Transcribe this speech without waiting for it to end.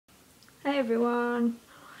Hey everyone.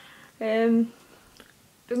 Been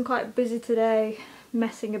quite busy today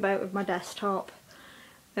messing about with my desktop.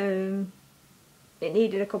 It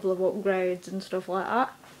needed a couple of upgrades and stuff like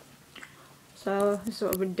that. So that's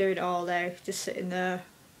what I've been doing all day, just sitting there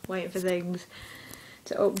waiting for things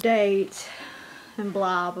to update and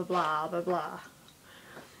blah blah blah blah blah.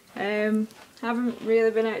 I haven't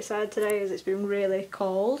really been outside today as it's been really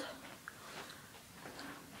cold.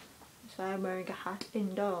 So I'm wearing a hat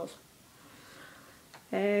indoors.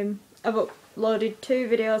 I've uploaded 2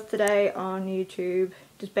 videos today on YouTube,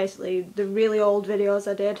 just basically the really old videos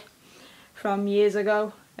I did from years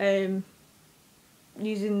ago,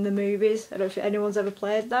 using the movies. I don't know if anyone's ever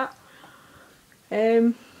played that.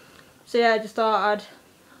 So yeah, I just thought I'd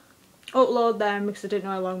upload them because I didn't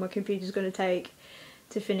know how long my computer's going to take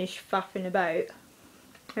to finish faffing about.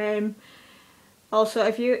 Also,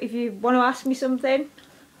 if you want to ask me something,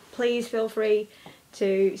 please feel free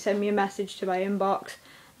to send me a message to my inbox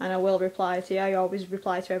and I will reply to you. I always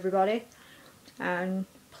reply to everybody. And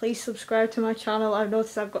please subscribe to my channel. I've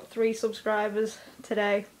noticed I've got 3 subscribers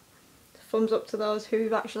today. Thumbs up to those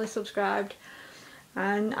who've actually subscribed.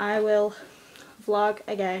 And I will vlog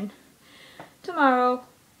again tomorrow,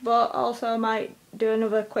 but also I might do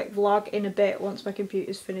another quick vlog in a bit once my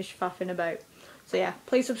computer's finished faffing about. So yeah,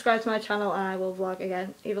 please subscribe to my channel and I will vlog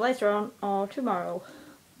again either later on or tomorrow.